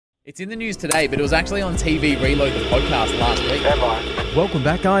It's in the news today, but it was actually on TV Reload, the podcast, last week. Welcome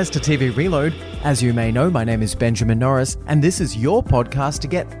back, guys, to TV Reload. As you may know, my name is Benjamin Norris, and this is your podcast to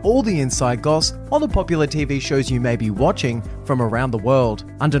get all the inside goss on the popular TV shows you may be watching from around the world.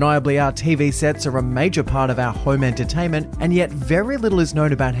 Undeniably, our TV sets are a major part of our home entertainment, and yet very little is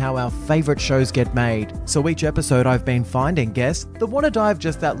known about how our favourite shows get made. So each episode I've been finding guests that want to dive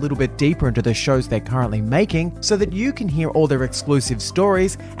just that little bit deeper into the shows they're currently making so that you can hear all their exclusive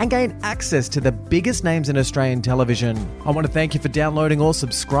stories and gain access to the biggest names in Australian television. I want to thank you for downloading or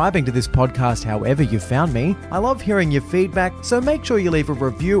subscribing to this podcast however you found me. I love hearing your feedback, so make sure you leave a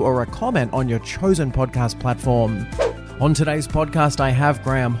review or a comment on your chosen podcast platform. On today's podcast, I have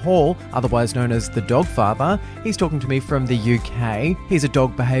Graeme Hall, otherwise known as the Dog Father. He's talking to me from the UK. He's a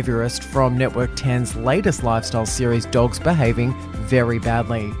dog behaviourist from Network 10's latest lifestyle series, Dogs Behaving Very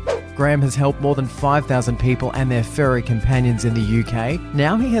Badly. Graeme has helped more than 5,000 people and their furry companions in the UK.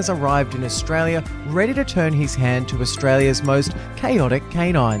 Now he has arrived in Australia, ready to turn his hand to Australia's most chaotic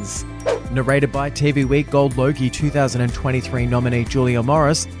canines. Narrated by TV Week Gold Logie 2023 nominee Julia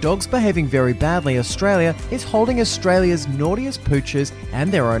Morris, Dogs Behaving Very Badly Australia is holding Australia's naughtiest poochers and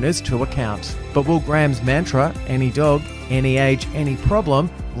their owners to account. But will Graeme's mantra, any dog, any age, any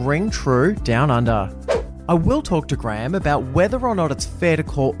problem, ring true down under? I will talk to Graeme about whether or not it's fair to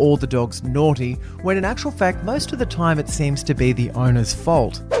call all the dogs naughty, when in actual fact most of the time it seems to be the owner's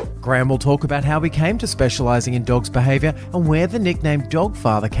fault. Graeme will talk about how he came to specialising in dogs' behaviour and where the nickname Dog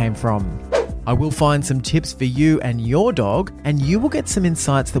Father came from. I will find some tips for you and your dog, and you will get some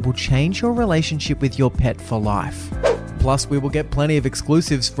insights that will change your relationship with your pet for life. Plus, we will get plenty of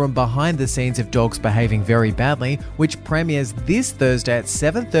exclusives from behind the scenes of Dogs Behaving Very Badly, which premieres this Thursday at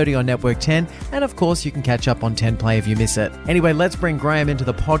 7:30 on Network 10, and of course you can catch up on 10 Play if you miss it. Anyway, let's bring Graeme into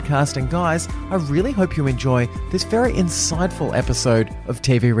the podcast, and guys, I really hope you enjoy this very insightful episode of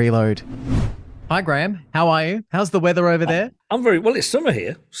TV Reload. Hi Graeme, how are you? How's the weather over there? I'm very well. It's summer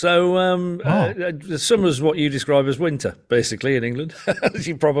here, so summer's what you describe as winter, basically, in England, as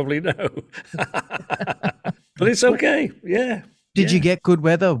you probably know. But it's okay, yeah. Did you get good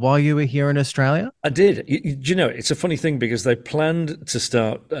weather while you were here in Australia? I did. You know, it's a funny thing because they planned to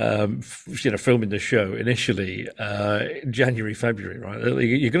start, filming the show initially January, February, right?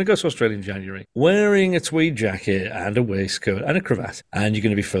 You're going to go to Australia in January, wearing a tweed jacket and a waistcoat and a cravat, and you're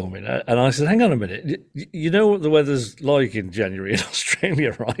going to be filming. And I said, hang on a minute. You know what the weather's like in January in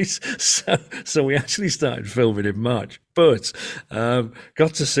Australia, right? So we actually started filming in March. But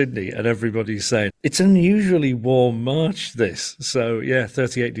got to Sydney and everybody's saying, it's unusually warm March this. So, yeah,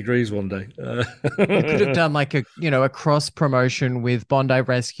 38 degrees one day. We could have done like a cross promotion with Bondi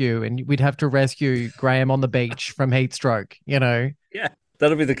Rescue, and we'd have to rescue Graeme on the beach from heat stroke, you know? Yeah.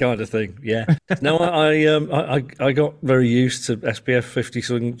 That'll be the kind of thing, yeah. No, I got very used to SPF 50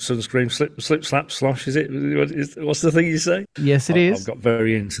 sunscreen, slip, slap, slosh. Is it? What's the thing you say? Yes, it is. I've got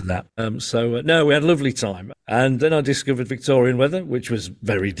very into that. No, we had a lovely time, and then I discovered Victorian weather, which was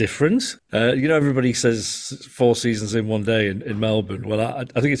very different. Everybody says 4 seasons in one day in Melbourne. Well,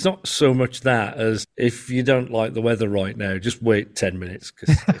 I think it's not so much that as if you don't like the weather right now, just wait 10 minutes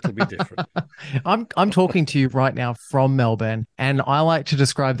because it'll be different. I'm talking to you right now from Melbourne, and I like to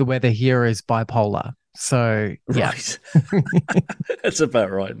describe the weather here as bipolar. So, yeah. Right. That's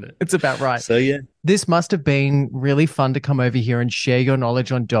about right, isn't it? It's about right. So, yeah. This must have been really fun to come over here and share your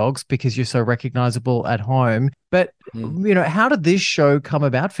knowledge on dogs because you're so recognizable at home. But, how did this show come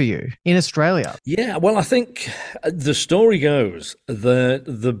about for you in Australia? Yeah, well, I think the story goes that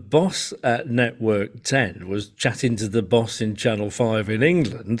the boss at Network 10 was chatting to the boss in Channel 5 in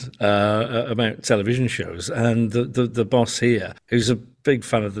England about television shows. And the boss here, who's a big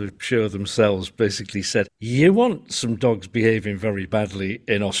fan of the show themselves, basically said, you want some dogs behaving very badly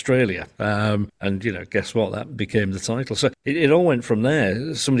in Australia. And, guess what? That became the title. So it all went from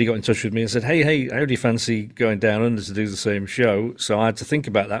there. Somebody got in touch with me and said, hey, how do you fancy going down under to do the same show? So I had to think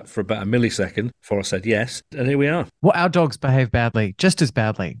about that for about a millisecond before I said yes. And here we are. Well, our dogs behave badly, just as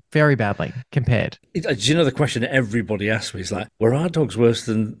badly, very badly compared. The question that everybody asks me is like, were our dogs worse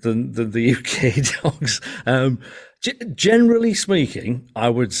than the UK dogs? Generally speaking, I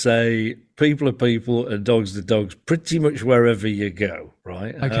would say people are people and dogs are dogs pretty much wherever you go,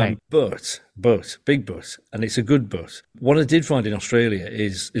 right? Okay. But, big but, and it's a good but. What I did find in Australia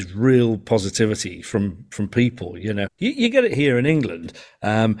is real positivity from people, You get it here in England,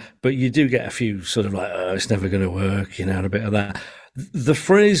 but you do get a few sort of like, oh, it's never going to work, and a bit of that. The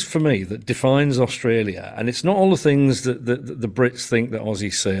phrase for me that defines Australia, and it's not all the things that the Brits think that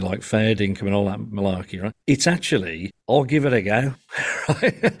Aussies say, like fair dinkum and all that malarkey, right? It's actually I'll give it a go.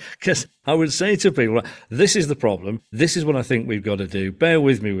 Right? Because I would say to people, this is the problem. This is what I think we've got to do. Bear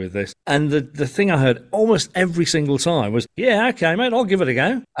with me with this. And the thing I heard almost every single time was, yeah, okay, mate, I'll give it a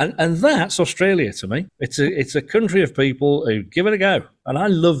go. And that's Australia to me. It's a country of people who give it a go. And I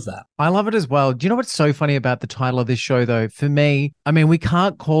love that. I love it as well. Do you know what's so funny about the title of this show, though? For me, I mean, we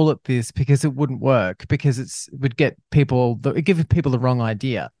can't call it this because it wouldn't work, because it would give people the wrong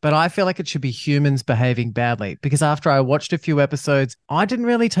idea. But I feel like it should be humans behaving badly, because after I watched a few episodes, I didn't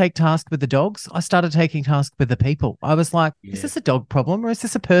really take task with the dogs. I started taking task with the people. I was like, is this a dog problem or is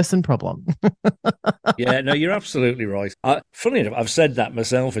this a person problem? Yeah, no, you're absolutely right. Funny enough, I've said that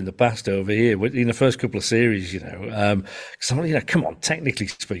myself in the past over here in the first couple of series, because come on, technically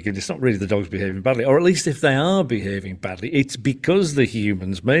speaking, it's not really the dogs behaving badly, or at least if they are behaving badly, it's because the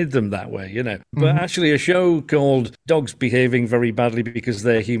humans made them that way, But actually, a show called Dogs Behaving Very Badly Because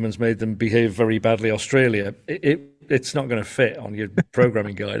Their Humans Made Them Behave Very Badly Australia, it's not going to fit on your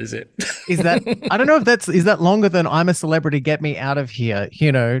programming guide, is it? Is that, I don't know if is that longer than I'm a Celebrity, Get Me Out of Here? Do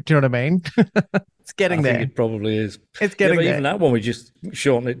you know what I mean? It's getting there. I think it probably is. It's getting there. Even that one, we just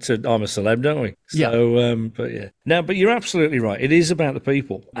shorten it to I'm a Celeb, don't we? So, but yeah. Now, but you're absolutely right. It is about the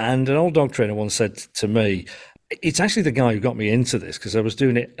people. And an old dog trainer once said to me, it's actually the guy who got me into this, because I was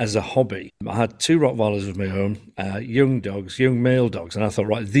doing it as a hobby. I had 2 Rottweilers of my own, young dogs, young male dogs. And I thought,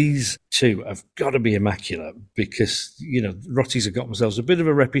 right, these 2 have got to be immaculate, because, Rotties have got themselves a bit of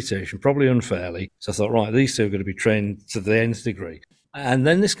a reputation, probably unfairly. So I thought, right, these 2 are going to be trained to the nth degree. And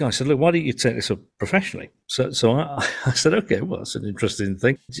then this guy said, look, why don't you take this up professionally? So I said, okay, well, that's an interesting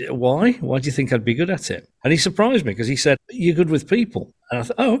thing. Why? Why do you think I'd be good at it? And he surprised me, because he said, you're good with people. And I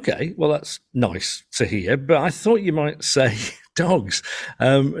thought, oh, okay, well, that's nice to hear. But I thought you might say dogs.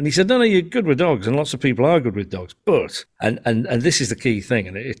 And he said, no, you're good with dogs. And lots of people are good with dogs. But, and this is the key thing,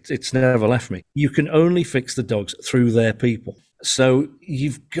 and it's never left me, you can only fix the dogs through their people. So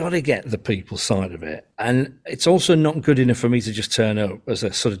you've got to get the people side of it. And it's also not good enough for me to just turn up as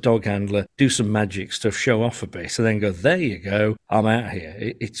a sort of dog handler, do some magic stuff, show off a bit, and then go, there you go, I'm out here.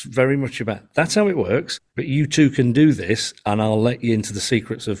 It's very much about, that's how it works, but you too can do this, and I'll let you into the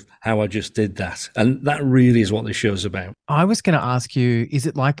secrets of how I just did that. And that really is what this show's about. I was going to ask you, is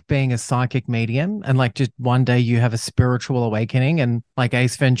it like being a psychic medium, and like just one day you have a spiritual awakening, and like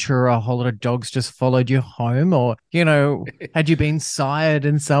Ace Ventura, a whole lot of dogs just followed you home, or, had you been sired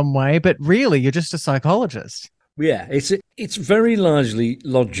in some way, but really you're just a psychologist? Yeah, it's very largely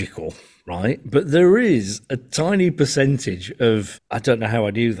logical, right? But there is a tiny percentage of, I don't know how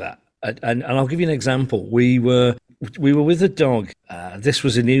I do that. And I'll give you an example. We were with a dog. This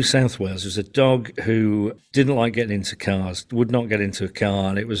was in New South Wales. It was a dog who didn't like getting into cars, would not get into a car,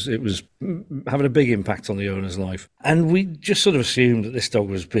 and it was having a big impact on the owner's life. And we just sort of assumed that this dog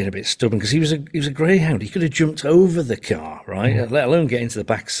was being a bit stubborn, because he was a greyhound. He could have jumped over the car, right? Let alone get into the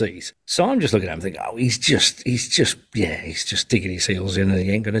back seat. So I'm just looking at him thinking, oh, he's just digging his heels in, and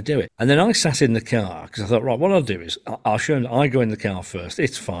he ain't going to do it. And then I sat in the car, because I thought, right, what I'll do is I'll show him that I go in the car first.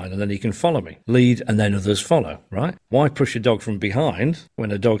 It's fine, and then he can follow me, lead, and then others follow, right? Why push a dog from behind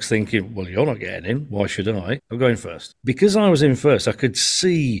when a dog's thinking, well, you're not getting in, why should I? I'm going first. Because I was in first, I could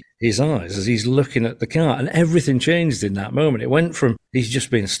see his eyes as he's looking at the car, and everything changed in that moment. It went from he's just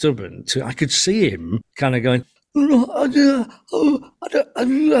being stubborn to I could see him kind of going, I don't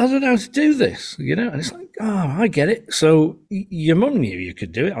know how to do this, And it's like, oh, I get it. So your mum knew you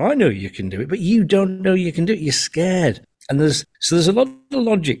could do it. I know you can do it, but you don't know you can do it. You're scared. And there's a lot of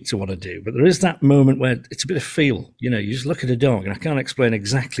logic to what I do, but there is that moment where it's a bit of feel. You just look at a dog, and I can't explain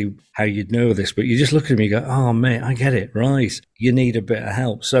exactly how you'd know this, but you just look at him and you go, oh, mate, I get it. Right. You need a bit of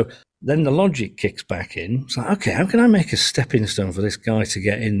help. So then the logic kicks back in. It's like, okay, how can I make a stepping stone for this guy to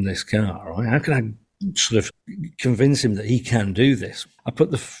get in this car? Right? How can I sort of convince him that he can do this? I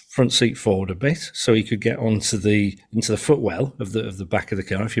put the front seat forward a bit so he could get into the footwell of the back of the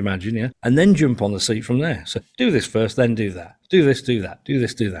car, if you imagine, yeah, and then jump on the seat from there. So do this first, then do that. Do this, do that. Do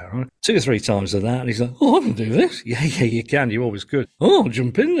this, do that. Right? 2 or 3 times of that, and he's like, oh, I can do this. Yeah, you can. You're always good. Oh,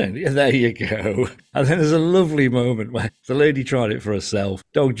 jump in then. Yeah, there you go. And then there's a lovely moment where the lady tried it for herself.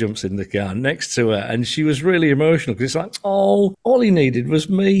 Dog jumps in the car next to her, and she was really emotional, because it's like, oh, all he needed was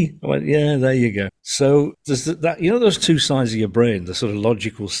me. I went, yeah, there you go. So there's that, those 2 sides of your brain, the sort of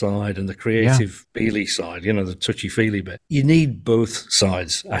logical side and the creative feely side, the touchy-feely bit. You need both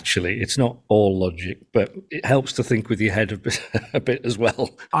sides, actually. It's not all logic, but it helps to think with your head a bit as well.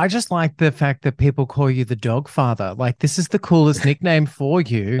 I just like the fact that people call you the dog father. Like, this is the coolest nickname for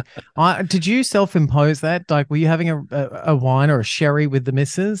you. Did you self-impose that? Like, were you having a wine or a sherry with the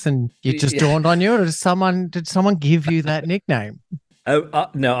missus, and it just dawned on you, or did someone give you that nickname?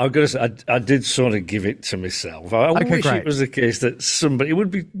 No, I've got to say, I did sort of give it to myself. I wish great. it was the case that it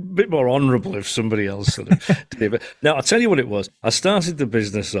would be a bit more honourable if somebody else sort of did it. But now, I'll tell you what it was. I started the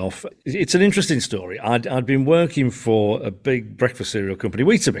business off. It's an interesting story. I'd been working for a big breakfast cereal company,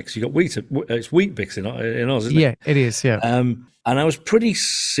 Weetabix. You got it's Weet-Bix in Oz, isn't it? Yeah, it is, yeah. And I was pretty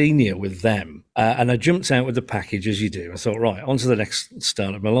senior with them. And I jumped out with the package, as you do. I thought, right, on to the next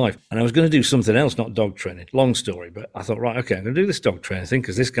start of my life. And I was going to do something else, not dog training. Long story, but I thought, right, okay, I'm going to do this dog training thing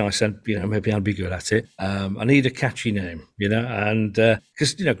because this guy said, maybe I'd be good at it. I need a catchy name, and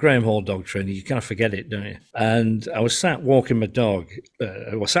because, Graeme Hall dog training, you kind of forget it, don't you? And I was sat walking my dog,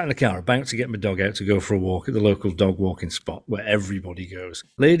 sat in the car, about to get my dog out to go for a walk at the local dog walking spot where everybody goes.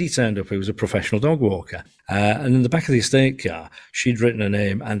 Lady turned up who was a professional dog walker. And in the back of the estate car, she'd written her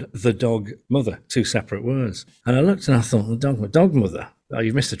name and the dog mother, 2 separate words. And I looked and I thought, the dog mother. Oh,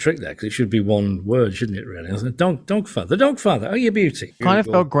 you've missed a trick there because it should be one word, shouldn't it, really? I was like, dog father. The dog father. Oh, you beauty. Kind of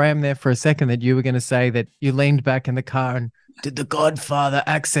felt, Graeme, there for a second that you were going to say that you leaned back in the car and did the Godfather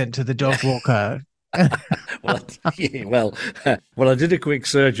accent to the dog walker. Well, I did a quick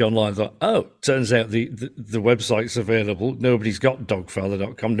search online. Thought, turns out the website's available. Nobody's got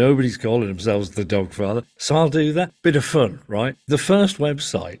dogfather.com. Nobody's calling themselves the Dogfather. So I'll do that. Bit of fun, right? The first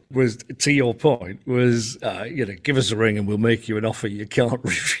website was, to your point, was, give us a ring and we'll make you an offer you can't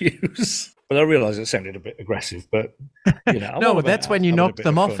refuse. But I realised it sounded a bit aggressive, but, No, that's when you knocked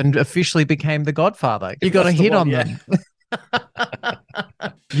them off and officially became the Godfather. You got a hit on them.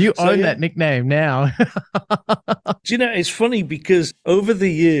 You own that nickname now. Do you know, it's funny because over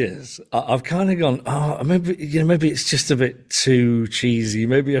the years, I've kind of gone, maybe it's just a bit too cheesy.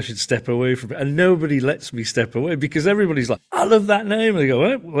 Maybe I should step away from it. And nobody lets me step away because everybody's like, I love that name. And they go,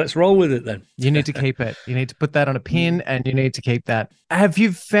 well, let's roll with it then. You need to keep it. You need to put that on a pin and you need to keep that. Have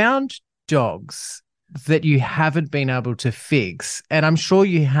you found dogs that you haven't been able to fix? And I'm sure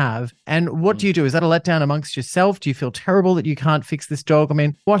you have. And what do you do? Is that a letdown amongst yourself? Do you feel terrible that you can't fix this dog? I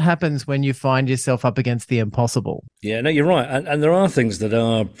mean, what happens when you find yourself up against the impossible? Yeah, no, you're right. And there are things that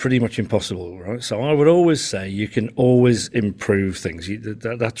are pretty much impossible, right? So I would always say you can always improve things.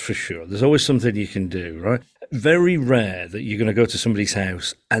 That's for sure. There's always something you can do, right? Very rare that you're going to go to somebody's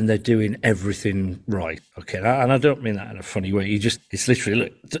house and they're doing everything right. Okay. And I don't mean that in a funny way. It's literally,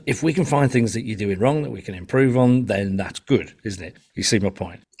 look, if we can find things that you're doing wrong that we can improve on, then that's good, isn't it? You see my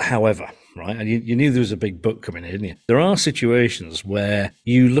point? However, right, and you knew there was a big book coming in, didn't you? There are situations where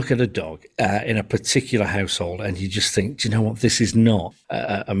you look at a dog in a particular household and you just think, do you know what, this is not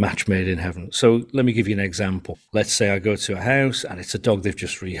a match made in heaven. So let me give you an example. Let's say I go to a house and it's a dog they've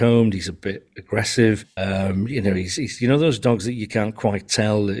just rehomed. He's a bit aggressive. He's those dogs that you can't quite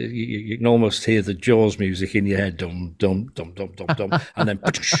tell. You can almost hear the Jaws music in your head, dum, dum, dum, dum, dum, dum, and then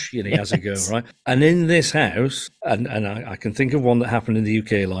he has a go, right? And in this house, and I can think of one that happened in the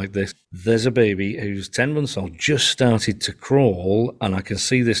UK like this, there's a baby who's 10 months old, just started to crawl, and I can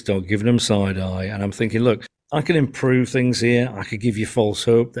see this dog giving him side eye, and I'm thinking, look, I can improve things here. I could give you false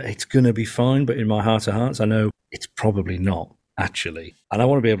hope that it's going to be fine, but in my heart of hearts, I know it's probably not, actually. And I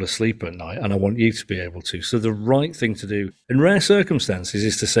want to be able to sleep at night, and I want you to be able to. So the right thing to do in rare circumstances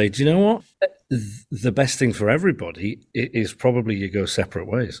is to say, do you know what? The best thing for everybody is probably you go separate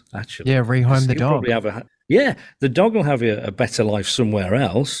ways, actually. Yeah, rehome the dog. The dog will have a better life somewhere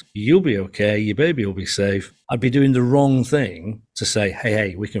else. You'll be okay. Your baby will be safe. I'd be doing the wrong thing to say,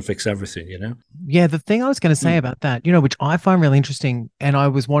 hey, we can fix everything, Yeah, the thing I was going to say about that, which I find really interesting and I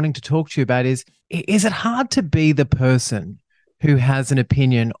was wanting to talk to you about is it hard to be the person who has an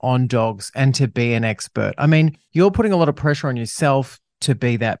opinion on dogs and to be an expert? I mean, you're putting a lot of pressure on yourself to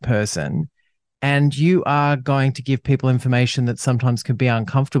be that person. And you are going to give people information that sometimes can be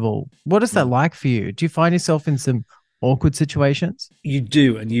uncomfortable. What is that like for you? Do you find yourself in some awkward situations? You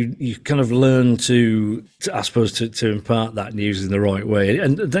do, and you kind of learn to I suppose, to impart that news in the right way.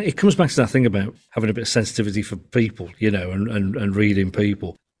 And it comes back to that thing about having a bit of sensitivity for people, and reading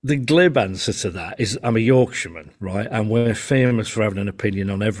people. The glib answer to that is I'm a Yorkshireman, right? And we're famous for having an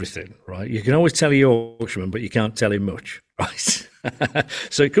opinion on everything, right? You can always tell a Yorkshireman, but you can't tell him much, right?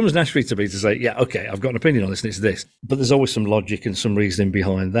 So it comes naturally to me to say, yeah, okay, I've got an opinion on this and it's this. But there's always some logic and some reasoning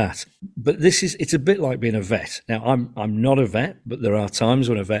behind that. But it's a bit like being a vet. Now, I'm not a vet, but there are times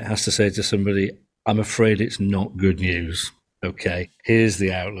when a vet has to say to somebody, I'm afraid it's not good news. Okay, here's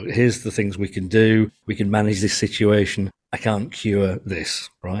the outlook. Here's the things we can do. We can manage this situation. I can't cure this,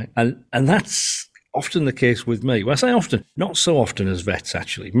 right? And that's often the case with me. Well, I say often, not so often as vets,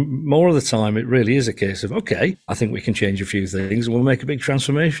 actually. More of the time, it really is a case of, okay, I think we can change a few things and we'll make a big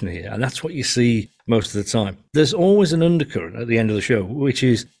transformation here. And that's what you see most of the time. There's always an undercurrent at the end of the show, which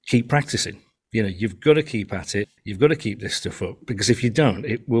is keep practicing. You've got to keep at it. You've got to keep this stuff up, because if you don't,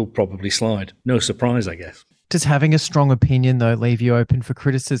 it will probably slide. No surprise, I guess. Does having a strong opinion, though, leave you open for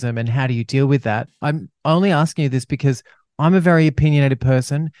criticism? And how do you deal with that? I'm only asking you this because I'm a very opinionated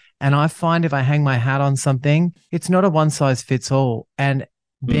person, and I find if I hang my hat on something, it's not a one size fits all. And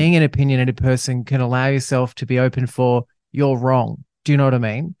being an opinionated person can allow yourself to be open for you're wrong. Do you know what I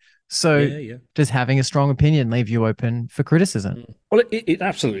mean? So does having a strong opinion leave you open for criticism? Well, it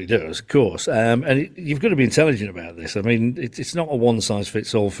absolutely does, of course. And you've got to be intelligent about this. I mean, it's not a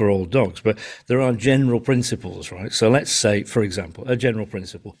one-size-fits-all for all dogs, but there are general principles, right? So let's say, for example, a general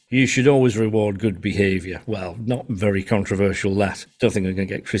principle. You should always reward good behaviour. Well, not very controversial, that. Don't think I'm going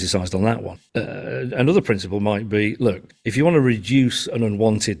to get criticised on that one. Another principle might be, look, if you want to reduce an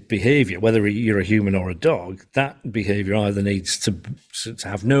unwanted behaviour, whether you're a human or a dog, that behaviour either needs to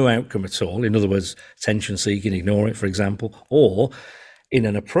have no outcome at all, in other words, attention-seeking, ignore it, for example, or in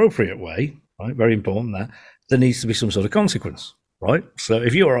an appropriate way, right? Very important that there needs to be some sort of consequence, right? So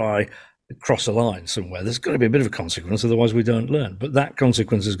if you or I cross a line somewhere, there's got to be a bit of a consequence, otherwise we don't learn. But that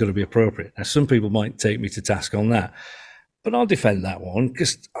consequence has got to be appropriate. Now, some people might take me to task on that, but I'll defend that one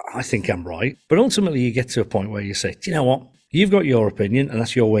because I think I'm right. But ultimately, you get to a point where you say, do you know what? You've got your opinion, and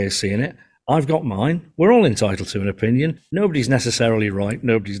that's your way of seeing it. I've got mine. We're all entitled to an opinion. Nobody's necessarily right.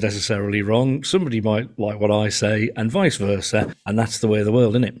 Nobody's necessarily wrong. Somebody might like what I say and vice versa. And that's the way of the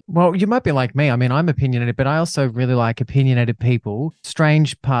world, isn't it? Well, you might be like me. I mean, I'm opinionated, but I also really like opinionated people.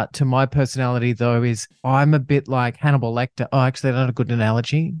 Strange part to my personality, though, is I'm a bit like Hannibal Lecter. Oh, actually, that's not a good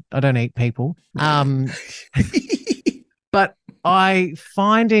analogy. I don't eat people. But I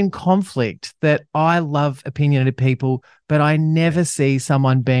find in conflict that I love opinionated people, but I never see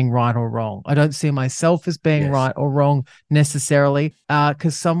someone being right or wrong. I don't see myself as being right or wrong necessarily,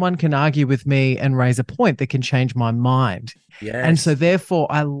 because someone can argue with me and raise a point that can change my mind. Yes. And so therefore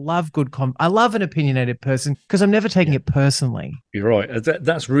I love I love an opinionated person because I'm never taking it personally. You're right.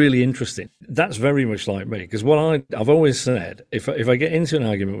 That's really interesting. That's very much like me, because what I've always said, if I get into an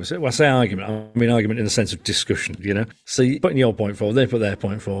argument, I say argument, I mean argument in the sense of discussion, So you're putting your point forward, they put their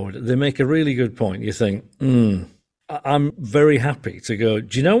point forward, they make a really good point. You think, I'm very happy to go,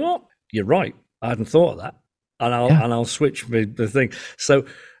 do you know what? You're right. I hadn't thought of that. And I'll switch the thing. So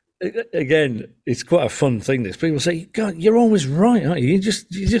again, it's quite a fun thing. This people say, God, you're always right, aren't you?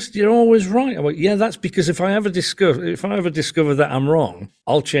 You're always right. I'm like, yeah, that's because if I ever discover that I'm wrong,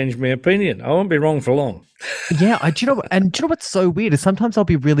 I'll change my opinion. I won't be wrong for long. Yeah, do you know what's so weird is sometimes I'll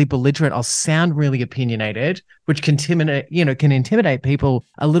be really belligerent. I'll sound really opinionated, which can intimidate people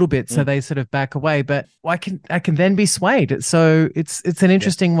a little bit, so they sort of back away. But I can then be swayed. So it's an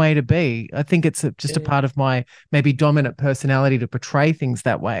interesting way to be. I think it's just a part of my maybe dominant personality to portray things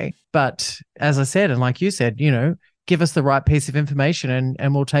that way. But as I said, and like you said, give us the right piece of information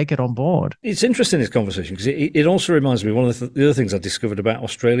and we'll take it on board. It's interesting, this conversation, because it also reminds me of one of the other things I discovered about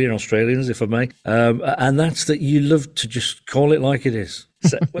Australia and Australians, if I may, and that's that you love to just call it like it is.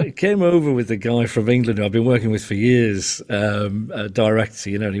 So it came over with the guy from England who I've been working with for years, a director,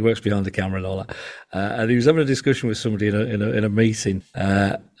 and he works behind the camera and all that. And he was having a discussion with somebody in a meeting,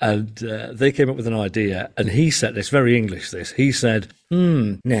 and they came up with an idea. And he said, "It's very English. He said,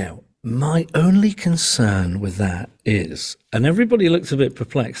 now." My only concern with that is, and everybody looked a bit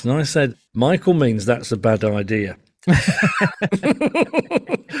perplexed, and I said, Michael means that's a bad idea.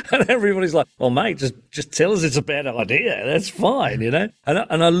 And everybody's like, well, mate, just tell us it's a bad idea. That's fine, And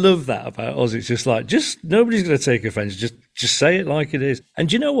I love that about us. It's just like, nobody's going to take offense. Just say it like it is.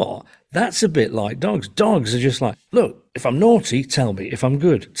 And you know what? That's a bit like dogs. Dogs are just like, look, if I'm naughty, tell me. If I'm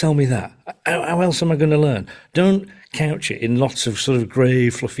good, tell me that. How else am I going to learn? Don't couch it in lots of sort of grey,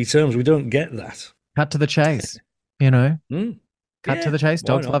 fluffy terms. We don't get that. Cut to the chase, Cut to the chase.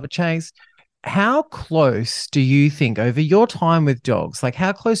 Dogs love a chase. How close do you think, over your time with dogs, like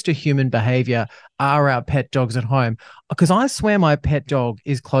how close to human behavior are our pet dogs at home? Because I swear my pet dog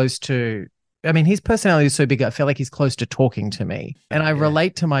is close to, I mean, his personality is so big, I feel like he's close to talking to me. And I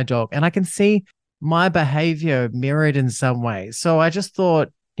relate to my dog and I can see my behavior mirrored in some way. So I just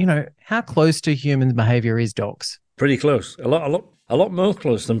thought, how close to human behavior is dogs? Pretty close. A lot more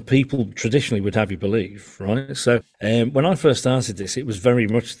close than people traditionally would have you believe, right? So when I first started this, it was very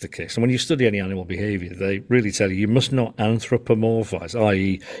much the case. And when you study any animal behavior, they really tell you must not anthropomorphize,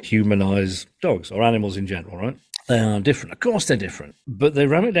 i.e. humanize dogs or animals in general, right? They are different. Of course they're different. But they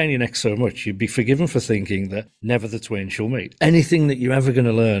ram it down your neck so much, you'd be forgiven for thinking that never the twain shall meet. Anything that you're ever going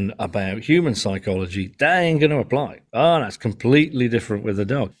to learn about human psychology, that ain't going to apply. Oh, that's completely different with a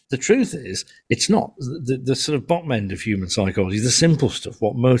dog. The truth is, it's not. The sort of bottom end of human psychology, the simple stuff,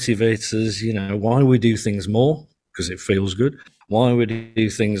 what motivates us, why we do things more, because it feels good. Why would he do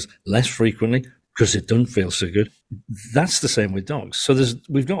things less frequently? Because it doesn't feel so good. That's the same with dogs. So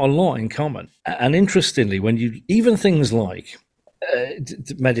we've got a lot in common. And interestingly, when even things like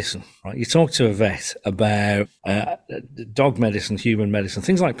medicine, right? You talk to a vet about dog medicine, human medicine,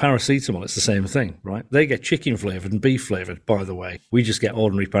 things like paracetamol. It's the same thing, right? They get chicken flavored and beef flavored. By the way, we just get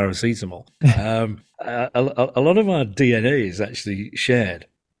ordinary paracetamol. A lot of our DNA is actually shared.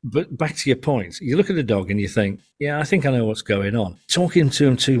 But back to your point, you look at a dog and you think, yeah, I think I know what's going on. Talking to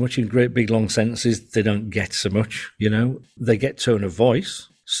them too much in great big long sentences, they don't get so much, They get tone of voice.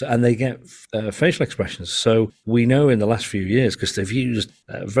 And they get facial expressions. So we know in the last few years, because they've used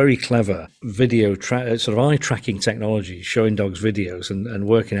very clever video, sort of eye tracking technology, showing dogs videos and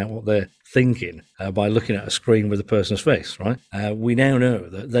working out what they're thinking by looking at a screen with a person's face, right? We now know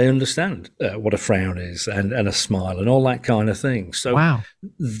that they understand what a frown is and a smile and all that kind of thing. So, wow.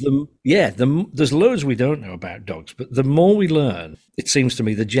 There's loads we don't know about dogs, but the more we learn, it seems to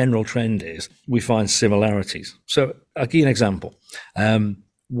me the general trend is we find similarities. So I'll give you an example.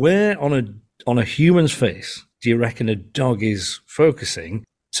 Where on a human's face do you reckon a dog is focusing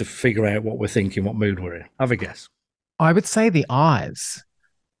to figure out what we're thinking, what mood we're in? Have a guess. I would say the eyes.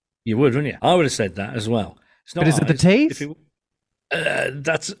 You would, wouldn't you? I would have said that as well. It's not but is eyes. It the teeth?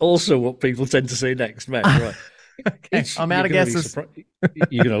 That's also what people tend to say next, mate. Right. Okay, I'm out of guesses.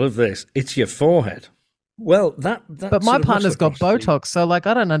 You're going to love this. It's your forehead. Well, but my partner's got Botox, so I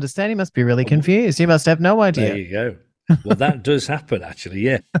don't understand. He must be really confused. He must have no idea. There you go. Well, that does happen, actually,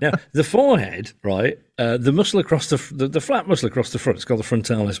 yeah. Now, the forehead, right, the muscle across the flat muscle across the front, it's called the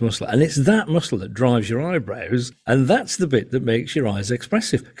frontalis muscle, and it's that muscle that drives your eyebrows, and that's the bit that makes your eyes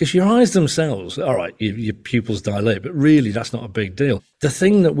expressive, because your eyes themselves, all right, your pupils dilate, but really that's not a big deal. The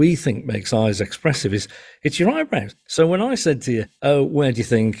thing that we think makes eyes expressive it's your eyebrows. So when I said to you, oh, where do you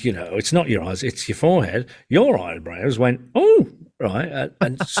think, it's not your eyes, it's your forehead, your eyebrows went, oh, right.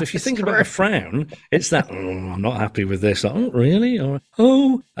 And so if you think about a frown, it's that, oh, I'm not happy with this. Oh, really? Or,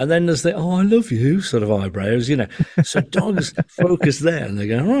 oh, and then there's the, oh, I love you sort of eyebrows, So dogs focus there and they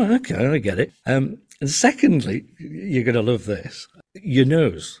go, right, okay, I get it. And secondly, you're going to love this, your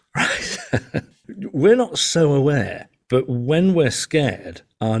nose, right? We're not so aware, but when we're scared,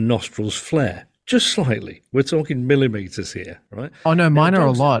 our nostrils flare. Just slightly. We're talking millimeters here, right? Oh, no, mine are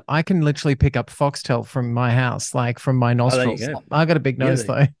a lot. I can literally pick up foxtail from my house, like from my nostrils. I got a big nose,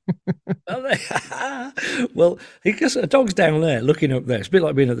 though. Well, because a dog's down there looking up there. It's a bit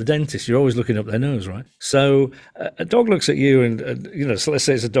like being at the dentist. You're always looking up their nose, right? So a dog looks at you and so let's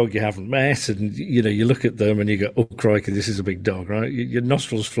say it's a dog you haven't met and, you look at them and you go, oh, crikey, this is a big dog, right? Your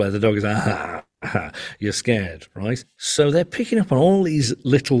nostrils flare. The dog is, you're scared, right? So they're picking up on all these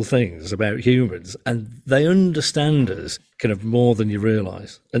little things about humans and they understand us kind of more than you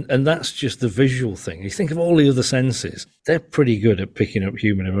realize. And that's just the visual thing. You think of all the other senses, they're pretty good at picking up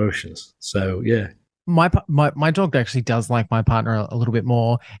human emotions. So, yeah. My dog actually does like my partner a little bit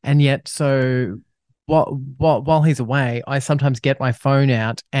more. And yet, so while he's away, I sometimes get my phone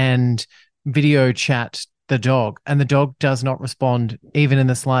out and video chat the dog, and the dog does not respond even in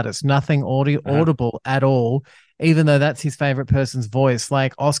the slightest. Nothing audible at all, even though that's his favorite person's voice.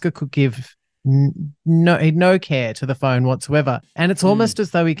 Like Oscar could give no care to the phone whatsoever, and it's almost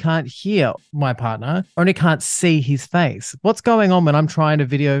as though he can't hear my partner or he can't see his face. What's going on when I'm trying to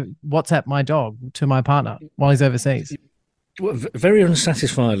video WhatsApp my dog to my partner while he's overseas? Well, very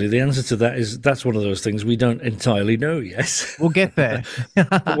unsatisfyingly, the answer to that is that's one of those things we don't entirely know yet. We'll get there.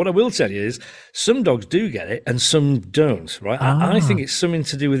 But what I will tell you is some dogs do get it and some don't, right? I think it's something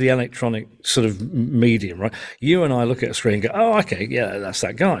to do with the electronic sort of medium, right? You and I look at a screen and go, oh, okay, yeah, that's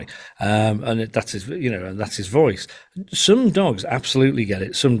that guy. And that's his, and that's his voice. Some dogs absolutely get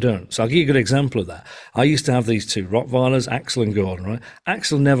it, some don't. So I'll give you a good example of that. I used to have these two Rottweilers, Axel and Gordon, right?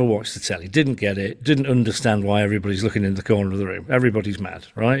 Axel never watched the telly, didn't get it, didn't understand why everybody's looking in the corner of the room. Everybody's mad,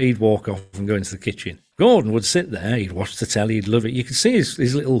 right? He'd walk off and go into the kitchen. Gordon would sit there, he'd watch the telly, he'd love it. You could see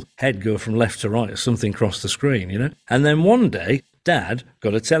his little head go from left to right as something crossed the screen, And then one day, Dad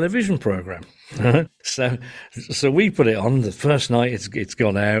got a television program. So we put it on. The first night it's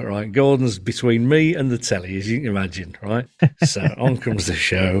gone out, right? Gordon's between me and the telly, as you can imagine, right? So on comes the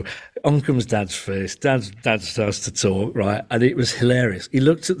show, on comes Dad's face. Dad starts to talk, right? And it was hilarious. He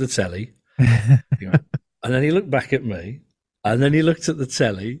looked at the telly, and then he looked back at me, and then he looked at the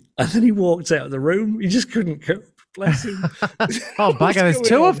telly, and then he walked out of the room. He just couldn't cope. Bless him. Oh, bugger, there's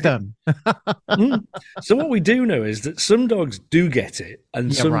two of them. So what we do know is that some dogs do get it,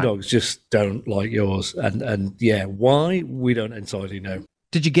 and some dogs just don't like yours. And yeah, why? We don't entirely know.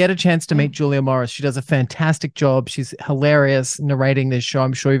 Did you get a chance to meet Julia Morris? She does a fantastic job. She's hilarious narrating this show.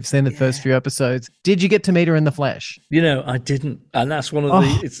 I'm sure you've seen the first few episodes. Did you get to meet her in the flesh? I didn't. And that's one of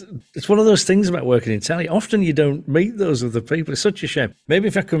it's one of those things about working in telly. Often you don't meet those other people. It's such a shame. Maybe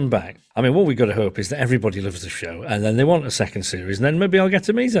if I come back, what we've got to hope is that everybody loves the show and then they want a second series and then maybe I'll get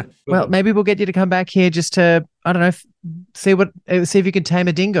to meet her. Well, maybe we'll get you to come back here just to, I don't know, see if you can tame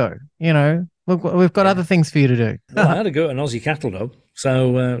a dingo. We've got other things for you to do. Well, I had a go at an Aussie cattle dog.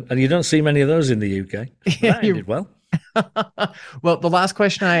 So, and you don't see many of those in the UK. That ended well. Well, the last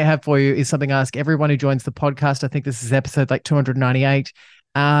question I have for you is something I ask everyone who joins the podcast. I think this is episode 298.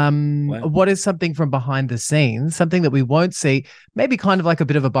 Wow. What is something from behind the scenes, something that we won't see, maybe kind of like a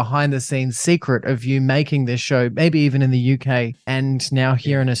bit of a behind the scenes secret of you making this show, maybe even in the UK and now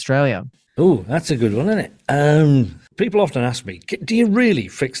here in Australia? Oh, that's a good one, isn't it? People often ask me, do you really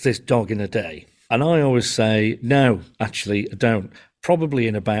fix this dog in a day? And I always say, no, actually, I don't. Probably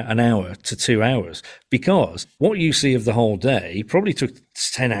in about an hour to 2 hours, because what you see of the whole day probably took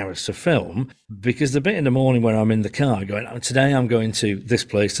 10 hours to film, because the bit in the morning where I'm in the car going, today I'm going to this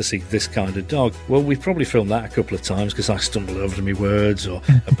place to see this kind of dog. Well, we probably filmed that a couple of times because I stumbled over my words or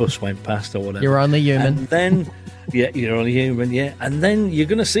a bus went past or whatever. You're only human. And then, you're only human, And then you're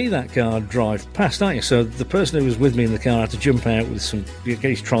going to see that car drive past, aren't you? So the person who was with me in the car had to jump out with get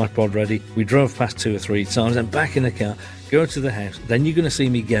his tripod ready. We drove past 2 or 3 times and back in the car, go to the house, then you're going to see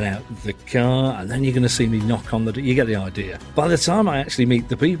me get out the car, and then you're going to see me knock on the door. You get the idea. By the time I actually meet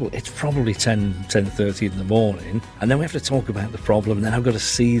the people, it's probably 10:30 in the morning, and then we have to talk about the problem, and then I've got to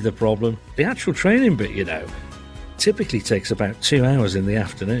see the problem. The actual training bit, typically takes about 2 hours in the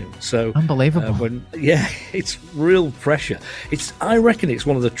afternoon. So unbelievable. It's real pressure. I reckon it's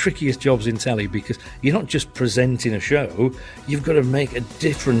one of the trickiest jobs in telly, because you're not just presenting a show, you've got to make a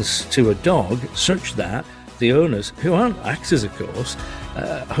difference to a dog such that the owners, who aren't actors, of course,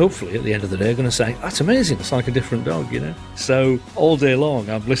 hopefully at the end of the day are going to say, that's amazing, it's like a different dog, So all day long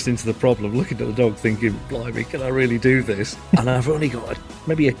I'm listening to the problem, looking at the dog thinking, blimey, can I really do this? And I've only got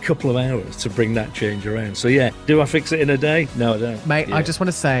maybe a couple of hours to bring that change around. So do I fix it in a day? No, I don't. Mate, I just want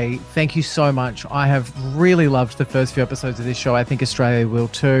to say thank you so much. I have really loved the first few episodes of this show. I think Australia will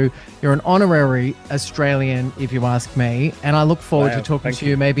too. You're an honorary Australian, if you ask me, and I look forward to talking to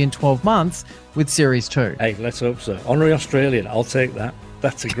you maybe in 12 months with Series 2. Hey, let's hope so. Honorary Australian, I'll take that.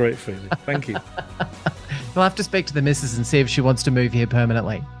 That's a great feeling. Thank you. We'll have to speak to the missus and see if she wants to move here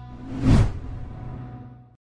permanently.